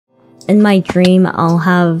in my dream I'll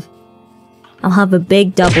have a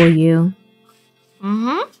big W.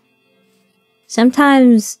 Mm-hmm.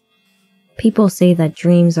 Sometimes people say that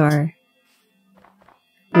dreams are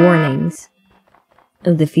warnings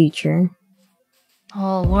of the future.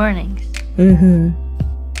 Oh, warnings. Mm-hmm.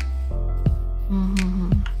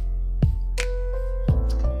 Mm-hmm.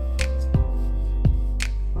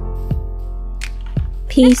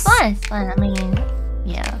 Peace. It's fun. I mean,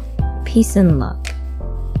 yeah. Peace and luck.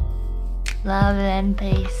 Love and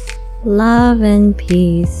peace. Love and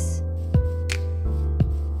peace.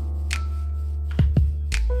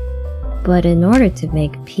 But in order to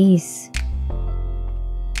make peace,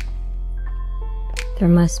 there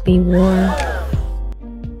must be war.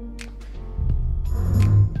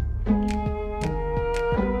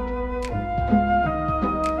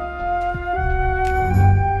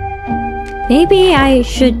 Maybe I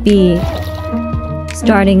should be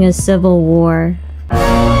starting a civil war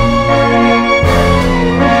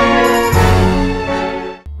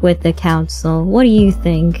with the council. What do you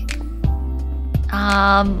think?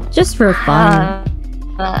 Just for fun.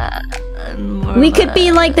 We could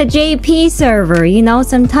be like the JP server, you know?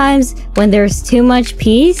 Sometimes when there's too much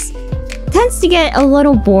peace, it tends to get a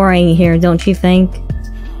little boring here, don't you think?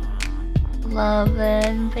 Love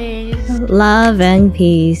and peace. Love and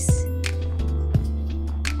peace.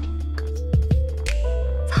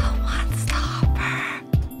 Someone stop her.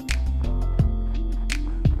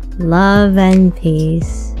 Love and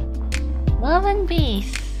peace. Love and peace.